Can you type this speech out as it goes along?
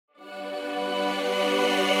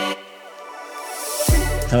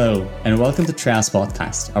Hello, and welcome to Trails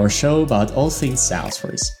Podcast, our show about all things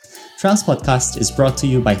Salesforce. Trails Podcast is brought to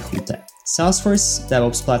you by Hutte, Salesforce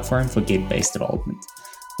DevOps platform for Git-based development.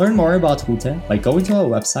 Learn more about Hutte by going to our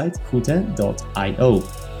website, hutte.io.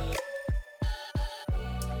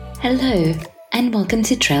 Hello, and welcome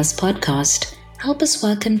to Trails Podcast. Help us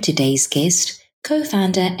welcome today's guest,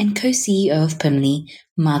 co-founder and co-CEO of Pimly,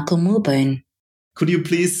 Mike Milburn. Could you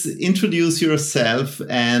please introduce yourself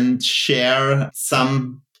and share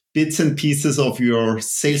some bits and pieces of your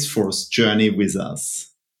Salesforce journey with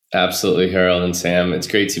us? Absolutely, Harold and Sam. It's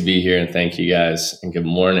great to be here, and thank you guys, and good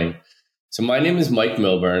morning. So my name is Mike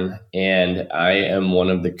Milburn, and I am one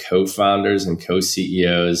of the co-founders and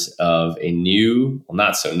co-CEOs of a new, well,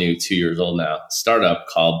 not so new, 2 years old now, startup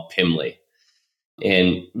called Pimly.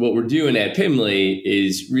 And what we're doing at Pimly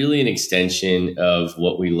is really an extension of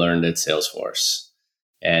what we learned at Salesforce.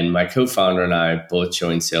 And my co-founder and I both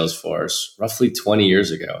joined Salesforce roughly 20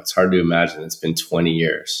 years ago. It's hard to imagine it's been 20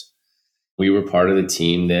 years. We were part of the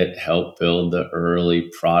team that helped build the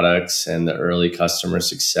early products and the early customer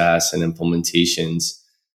success and implementations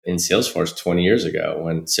in Salesforce 20 years ago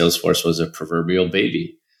when Salesforce was a proverbial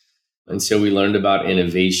baby. And so we learned about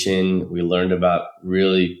innovation. We learned about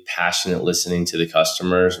really passionate listening to the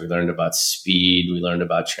customers. We learned about speed. We learned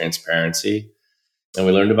about transparency. And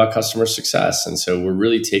we learned about customer success. And so we're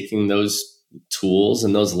really taking those tools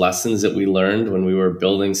and those lessons that we learned when we were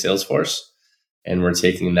building Salesforce, and we're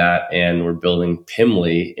taking that and we're building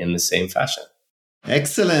Pimly in the same fashion.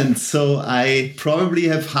 Excellent. So I probably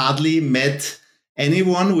have hardly met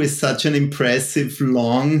anyone with such an impressive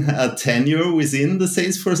long tenure within the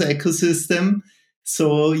Salesforce ecosystem.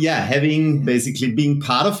 So having basically been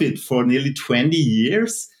part of it for nearly 20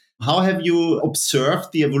 years, how have you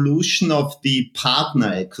observed the evolution of the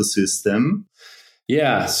partner ecosystem?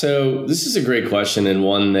 Yeah, so this is a great question, and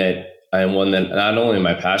one that not only am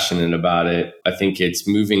I passionate about it, I think it's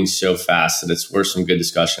moving so fast that it's worth some good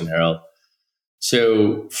discussion, Harold.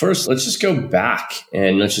 So first, let's just go back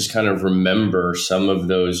and let's just kind of remember some of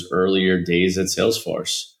those earlier days at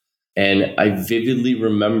Salesforce. And I vividly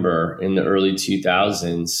remember in the early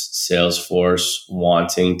 2000s, Salesforce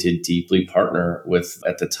wanting to deeply partner with,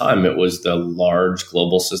 at the time, it was the large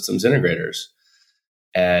global systems integrators.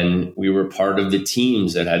 And we were part of the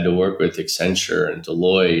teams that had to work with Accenture and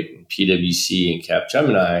Deloitte and PwC and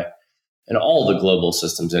Capgemini and all the global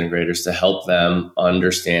systems integrators to help them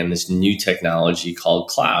understand this new technology called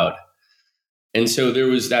cloud. And so there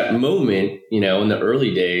was that moment, in the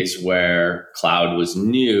early days where cloud was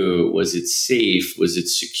new. Was it safe? Was it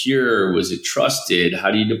secure? Was it trusted?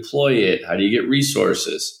 How do you deploy it? How do you get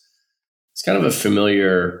resources? It's kind of a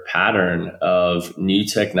familiar pattern of new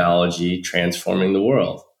technology transforming the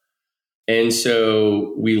world. And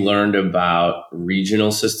so we learned about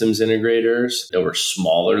regional systems integrators that were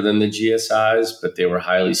smaller than the GSIs, but they were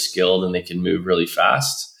highly skilled and they could move really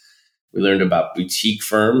fast. We learned about boutique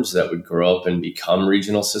firms that would grow up and become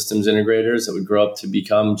regional systems integrators, that would grow up to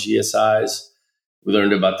become GSIs. We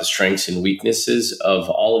learned about the strengths and weaknesses of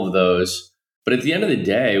all of those. But at the end of the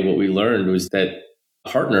day, what we learned was that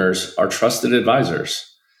partners are trusted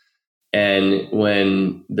advisors. And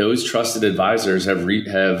when those trusted advisors have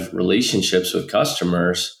relationships with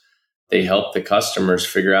customers, they help the customers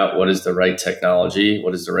figure out what is the right technology,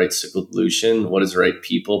 what is the right solution, what is the right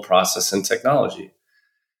people, process, and technology.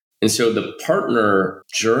 And so the partner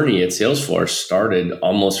journey at Salesforce started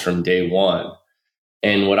almost from day one.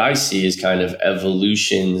 And what I see is kind of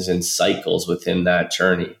evolutions and cycles within that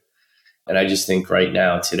journey. And I just think right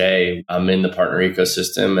now, today, I'm in the partner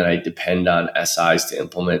ecosystem and I depend on SIs to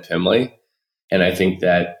implement Pimly. And I think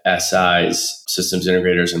that SIs, systems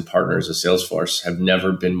integrators, and partners of Salesforce have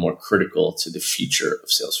never been more critical to the future of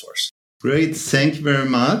Salesforce. Great. Thank you very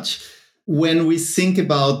much. When we think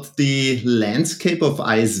about the landscape of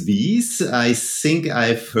ISVs, I think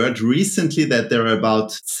I've heard recently that there are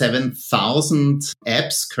about 7,000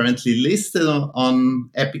 apps currently listed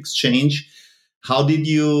on AppExchange. How did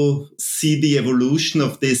you see the evolution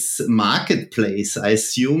of this marketplace? I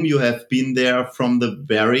assume you have been there from the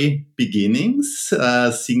very beginnings,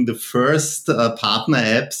 seeing the first partner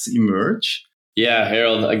apps emerge. Yeah,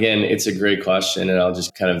 Harold, again, it's a great question. And I'll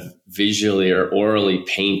just kind of visually or orally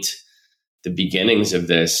paint the beginnings of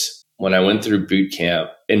this. When I went through boot camp,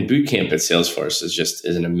 and boot camp at Salesforce is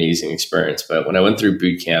an amazing experience. But when I went through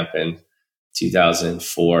boot camp in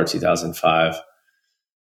 2004, 2005,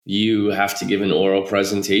 you have to give an oral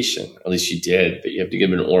presentation. At least you did, but you have to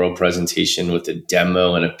give an oral presentation with a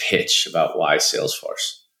demo and a pitch about why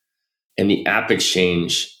Salesforce. And the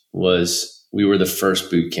AppExchange we were the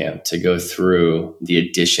first boot camp to go through the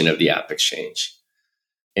addition of the AppExchange.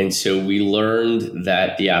 And so we learned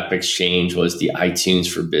that the App Exchange was the iTunes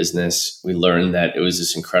for business. We learned that it was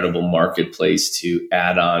this incredible marketplace to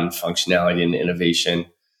add on functionality and innovation.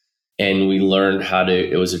 And we learned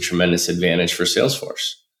it was a tremendous advantage for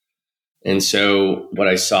Salesforce. And so what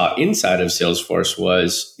I saw inside of Salesforce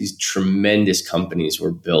was these tremendous companies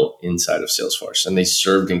were built inside of Salesforce, and they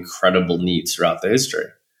served incredible needs throughout the history.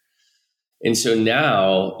 And so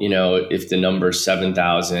now, if the number is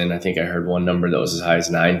 7,000, I think I heard one number that was as high as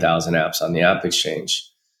 9,000 apps on the App Exchange.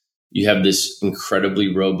 You have this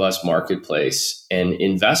incredibly robust marketplace, and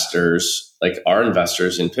investors, like our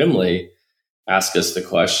investors in Pimly, ask us the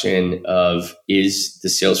question of, is the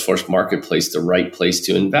Salesforce marketplace the right place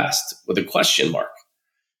to invest? With a question mark.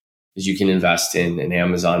 Because you can invest in an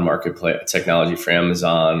Amazon marketplace, technology for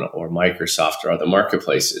Amazon or Microsoft or other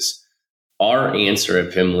marketplaces. Our answer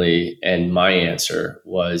at Pimly and my answer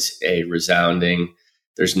was a resounding,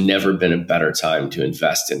 there's never been a better time to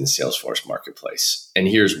invest in the Salesforce marketplace. And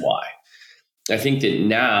here's why. I think that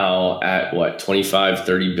now at $25,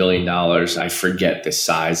 $30 billion, I forget the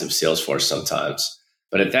size of Salesforce sometimes.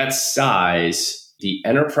 But at that size, the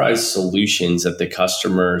enterprise solutions that the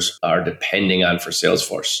customers are depending on for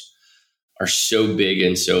Salesforce are so big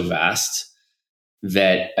and so vast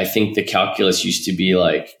that I think the calculus used to be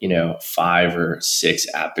 5 or 6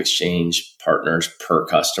 App Exchange partners per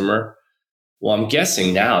customer. Well, I'm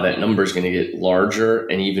guessing now that number is going to get larger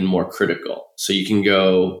and even more critical. So you can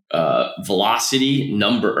go velocity,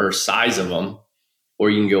 number or size of them,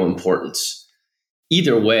 or you can go importance.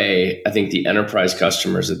 Either way, I think the enterprise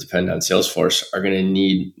customers that depend on Salesforce are going to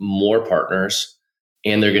need more partners,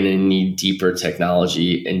 and they're going to need deeper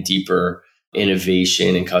technology and deeper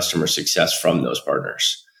innovation and customer success from those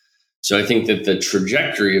partners. So I think that the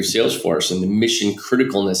trajectory of Salesforce and the mission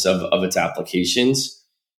criticalness of its applications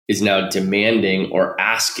is now demanding or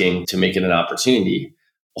asking to make it an opportunity,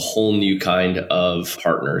 a whole new kind of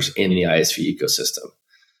partners in the ISV ecosystem.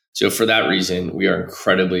 So for that reason, we are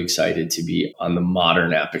incredibly excited to be on the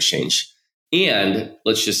modern App Exchange. And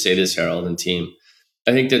let's just say this, Harold and team,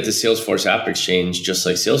 I think that the Salesforce App Exchange, just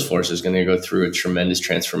like Salesforce, is going to go through a tremendous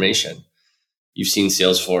transformation. You've seen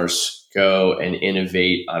Salesforce go and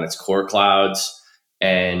innovate on its core clouds.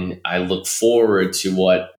 And I look forward to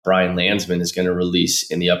what Brian Landsman is going to release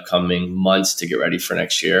in the upcoming months to get ready for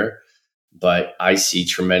next year. But I see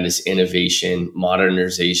tremendous innovation,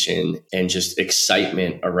 modernization, and just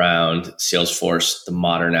excitement around Salesforce, the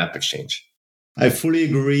modern App Exchange. I fully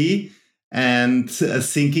agree. And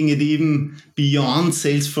thinking it even beyond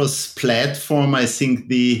Salesforce platform, I think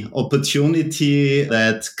the opportunity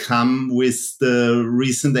that come with the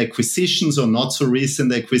recent acquisitions or not so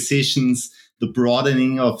recent acquisitions, the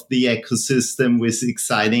broadening of the ecosystem with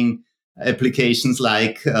exciting applications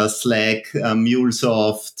like Slack,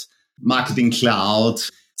 MuleSoft, Marketing Cloud,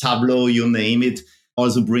 Tableau, you name it,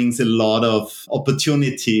 also brings a lot of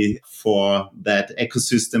opportunity for that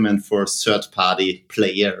ecosystem and for third-party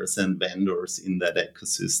players and vendors in that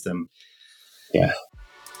ecosystem. Yeah.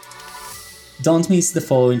 Don't miss the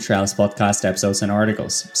following Trails podcast episodes and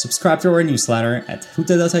articles. Subscribe to our newsletter at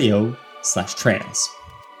hutte.io/trails.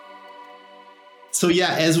 So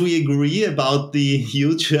as we agree about the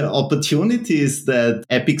huge opportunities that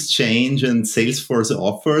App Exchange and Salesforce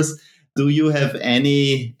offers, do you have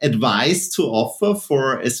any advice to offer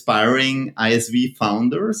for aspiring ISV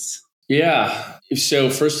founders? Yeah. So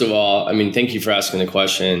first of all, thank you for asking the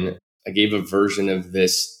question. I gave a version of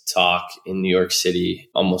this talk in New York City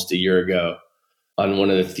almost a year ago on one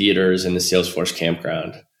of the theaters in the Salesforce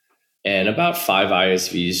campground. And about 5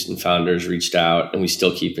 ISVs and founders reached out, and we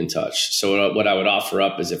still keep in touch. So what I would offer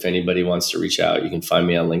up is if anybody wants to reach out, you can find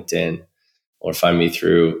me on LinkedIn or find me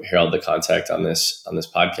through Harold, the contact on this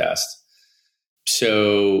podcast.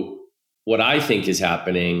 So what I think is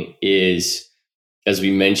happening is, as we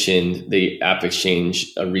mentioned, the App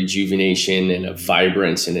Exchange, a rejuvenation and a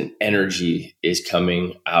vibrance and an energy is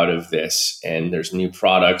coming out of this. And there's new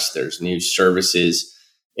products, there's new services,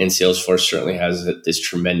 and Salesforce certainly has this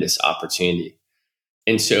tremendous opportunity.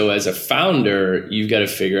 And so as a founder, you've got to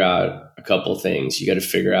figure out a couple of things. You got to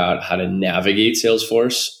figure out how to navigate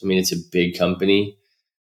Salesforce. It's a big company,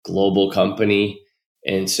 global company.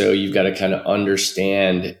 And so you've got to kind of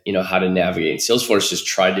understand, how to navigate. Salesforce has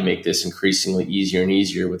tried to make this increasingly easier and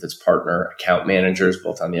easier with its partner account managers,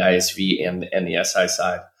 both on the ISV and the SI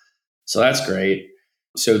side. So that's great.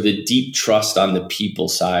 So the deep trust on the people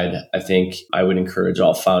side, I think I would encourage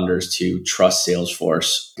all founders to trust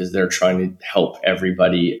Salesforce because they're trying to help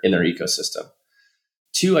everybody in their ecosystem.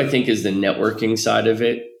 2, I think, is the networking side of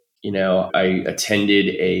it. I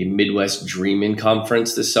attended a Midwest Dreamin'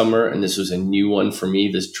 conference this summer, and this was a new one for me,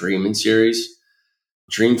 this Dreamin' series.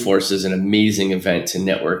 Dreamforce is an amazing event to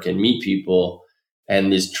network and meet people.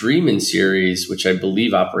 And this Dreamin' series, which I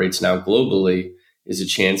believe operates now globally, is a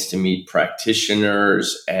chance to meet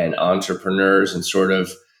practitioners and entrepreneurs and sort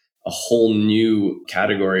of a whole new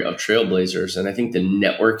category of trailblazers. And I think the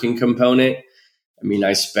networking component, I mean,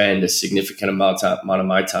 I spend a significant amount of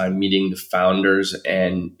my time meeting the founders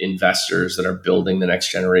and investors that are building the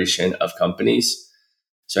next generation of companies.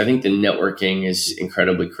 So I think the networking is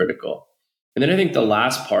incredibly critical. And then I think the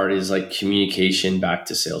last part is like communication back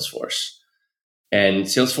to Salesforce. And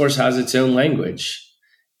Salesforce has its own language.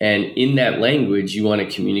 And in that language, you want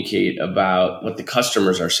to communicate about what the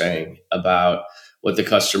customers are saying, about what the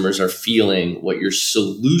customers are feeling, what your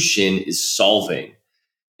solution is solving.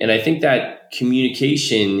 And I think that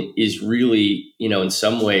communication is really, in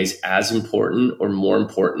some ways as important or more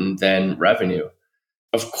important than revenue.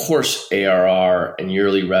 Of course, ARR and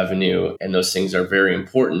yearly revenue and those things are very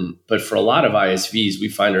important. But for a lot of ISVs, we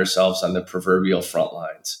find ourselves on the proverbial front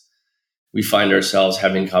lines. We find ourselves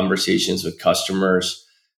having conversations with customers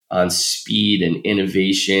on speed and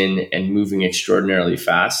innovation and moving extraordinarily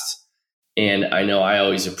fast. And I know I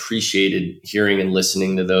always appreciated hearing and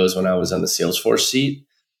listening to those when I was on the Salesforce seat.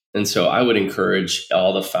 And so I would encourage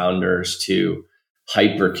all the founders to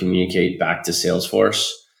hyper communicate back to Salesforce.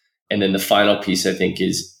 And then the final piece, I think,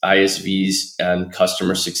 is ISVs and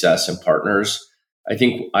customer success and partners. I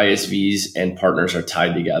think ISVs and partners are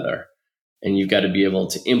tied together. And you've got to be able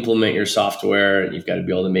to implement your software. And you've got to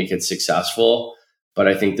be able to make it successful. But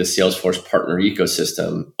I think the Salesforce partner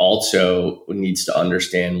ecosystem also needs to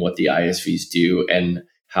understand what the ISVs do and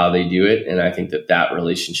how they do it. And I think that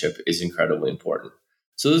relationship is incredibly important.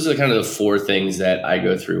 So those are kind of the four things that I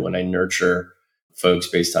go through when I nurture folks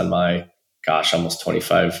based on my, almost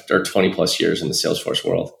 25 or 20 plus years in the Salesforce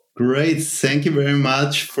world. Great. Thank you very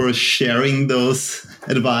much for sharing those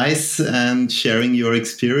advice and sharing your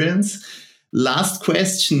experience. Last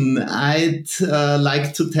question. I'd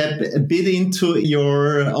like to tap a bit into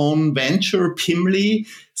your own venture, Pimly.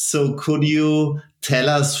 So could you tell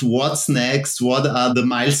us what's next? What are the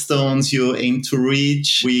milestones you aim to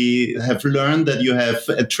reach? We have learned that you have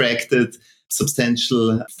attracted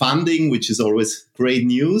substantial funding, which is always great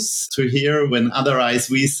news to hear when other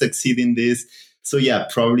ISVs succeed in this. So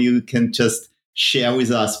probably you can just share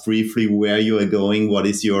with us briefly where you are going. What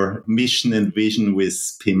is your mission and vision with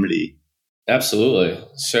Pimly? Absolutely.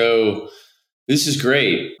 So this is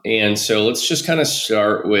great. And so let's just kind of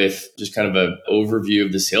start with just kind of an overview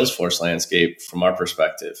of the Salesforce landscape from our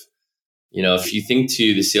perspective. If you think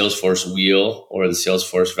to the Salesforce wheel or the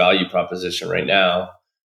Salesforce value proposition right now,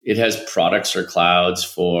 it has products or clouds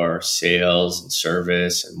for sales and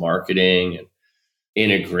service and marketing and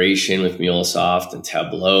integration with MuleSoft and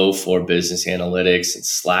Tableau for business analytics and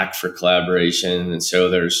Slack for collaboration. And so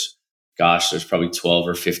there's probably 12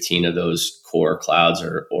 or 15 of those core clouds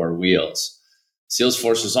or wheels.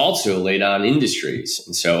 Salesforce is also laid on industries.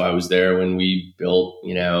 And so I was there when we built,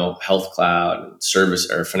 Health Cloud, and service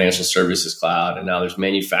or Financial Services Cloud. And now there's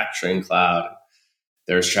Manufacturing Cloud.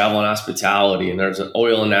 There's Travel and Hospitality, and there's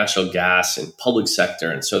oil and natural gas and public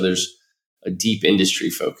sector. And so there's a deep industry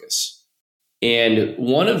focus. And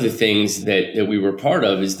one of the things that we were part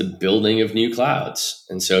of is the building of new clouds.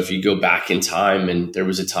 And so if you go back in time, and there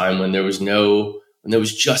was a time when there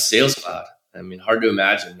was just Sales Cloud. I mean, hard to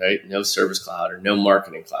imagine, right? No Service Cloud or no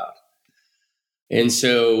Marketing Cloud. And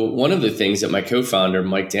so one of the things that my co-founder,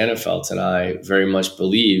 Mike Dannefelt, and I very much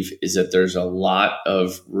believe is that there's a lot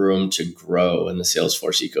of room to grow in the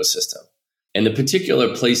Salesforce ecosystem. And the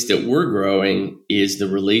particular place that we're growing is the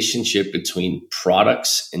relationship between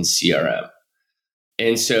products and CRM.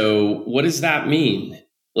 And so what does that mean?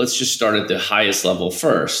 Let's just start at the highest level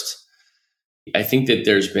first. I think that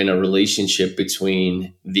there's been a relationship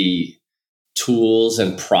between the tools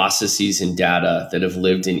and processes and data that have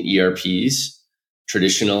lived in ERPs,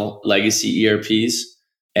 traditional legacy ERPs,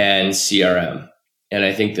 and CRM. And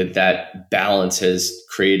I think that balance has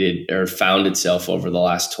created or found itself over the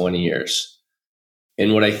last 20 years.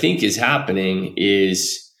 And what I think is happening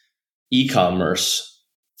is e-commerce,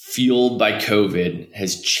 fueled by COVID,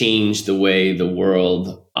 has changed the way the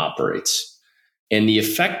world operates. And the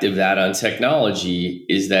effect of that on technology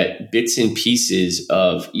is that bits and pieces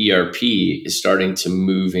of ERP is starting to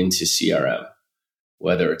move into CRM,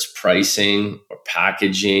 whether it's pricing or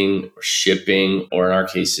packaging or shipping, or in our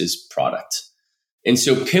cases, product. And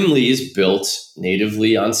so Pimly is built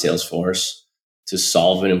natively on Salesforce to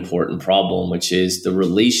solve an important problem, which is the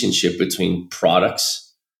relationship between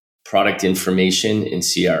products, product information, and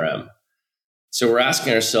CRM. So we're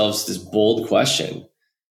asking ourselves this bold question: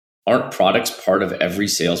 aren't products part of every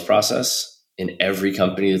sales process? in every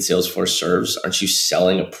company that Salesforce serves? Aren't you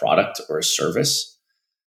selling a product or a service?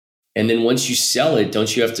 And then once you sell it,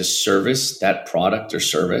 don't you have to service that product or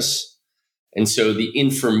service? And so the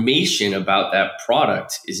information about that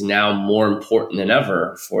product is now more important than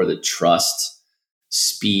ever for the trust,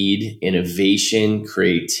 speed, innovation,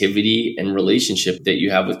 creativity, and relationship that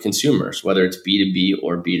you have with consumers, whether it's B2B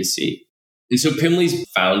or B2C. And so Pimly's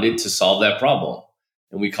founded to solve that problem.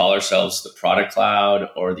 And we call ourselves the product cloud,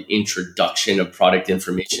 or the introduction of product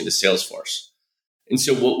information to Salesforce. And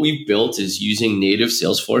so what we've built is, using native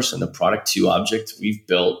Salesforce and the product to object, we've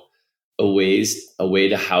built a way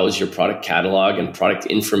to house your product catalog and product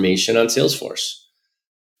information on Salesforce.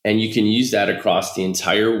 And you can use that across the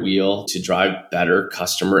entire wheel to drive better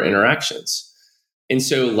customer interactions. And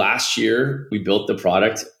so last year, we built the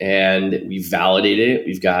product and we validated it.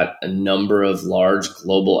 We've got a number of large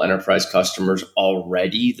global enterprise customers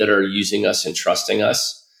already that are using us and trusting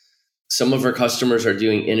us. Some of our customers are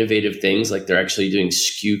doing innovative things, like they're actually doing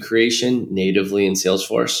SKU creation natively in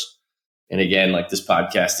Salesforce. And again, like, this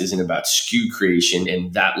podcast isn't about SKU creation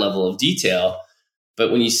in that level of detail. But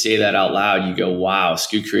when you say that out loud, you go, wow,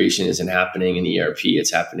 SKU creation isn't happening in ERP,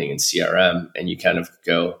 it's happening in CRM. And you kind of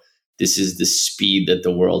go, this is the speed that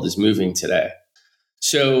the world is moving today.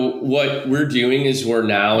 So what we're doing is, we're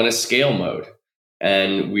now in a scale mode,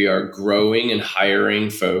 and we are growing and hiring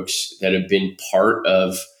folks that have been part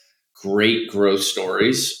of great growth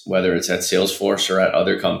stories, whether it's at Salesforce or at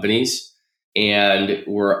other companies. And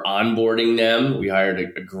we're onboarding them. We hired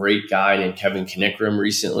a great guy named Kevin Knickrum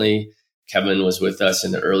recently. Kevin was with us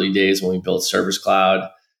in the early days when we built Service Cloud,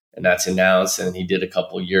 and that's announced. And he did a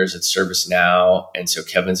couple of years at ServiceNow. And so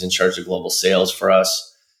Kevin's in charge of global sales for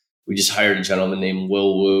us. We just hired a gentleman named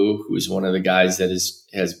Will Wu, who is one of the guys that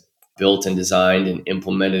has built and designed and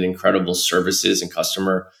implemented incredible services and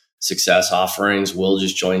customer success offerings. Will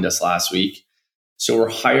just joined us last week. So we're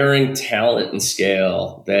hiring talent and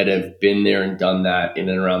scale that have been there and done that in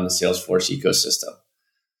and around the Salesforce ecosystem.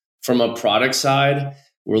 From a product side,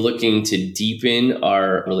 we're looking to deepen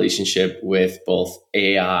our relationship with both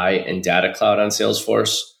AI and data cloud on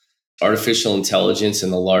Salesforce. Artificial intelligence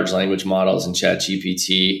and the large language models and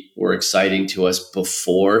ChatGPT were exciting to us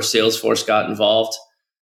before Salesforce got involved.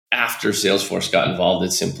 After Salesforce got involved,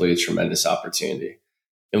 it's simply a tremendous opportunity.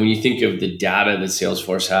 And when you think of the data that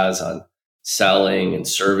Salesforce has on selling and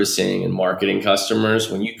servicing and marketing customers,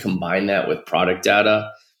 when you combine that with product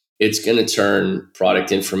data, it's going to turn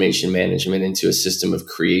product information management into a system of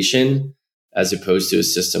creation as opposed to a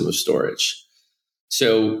system of storage.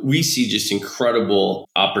 So we see just incredible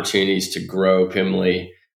opportunities to grow Pimly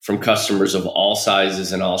from customers of all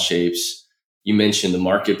sizes and all shapes. You mentioned the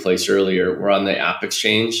marketplace earlier. We're on the App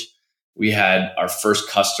Exchange. We had our first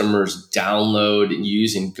customers download and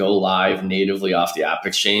use and go live natively off the App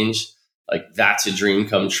Exchange. Like, that's a dream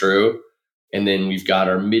come true. And then we've got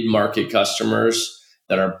our mid-market customers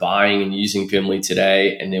that are buying and using Pimly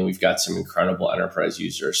today. And then we've got some incredible enterprise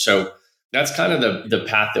users. So that's kind of the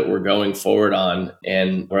path that we're going forward on,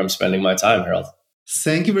 and where I'm spending my time, Harold.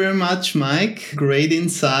 Thank you very much, Mike. Great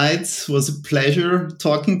insights. It was a pleasure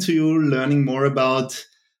talking to you, learning more about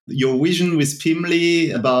your vision with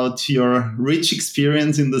Pimly, about your rich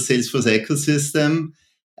experience in the Salesforce ecosystem.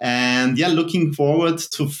 And yeah, looking forward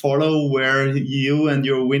to follow where you and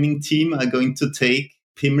your winning team are going to take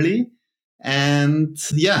Pimly. And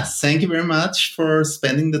yeah, thank you very much for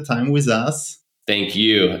spending the time with us. Thank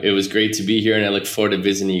you. It was great to be here, and I look forward to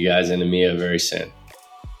visiting you guys in EMEA very soon.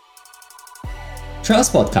 Trails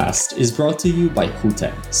Podcast is brought to you by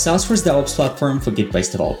Hutte, Salesforce DevOps platform for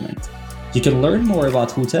Git-based development. You can learn more about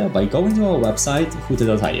Hutte by going to our website,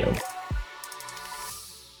 hutte.io.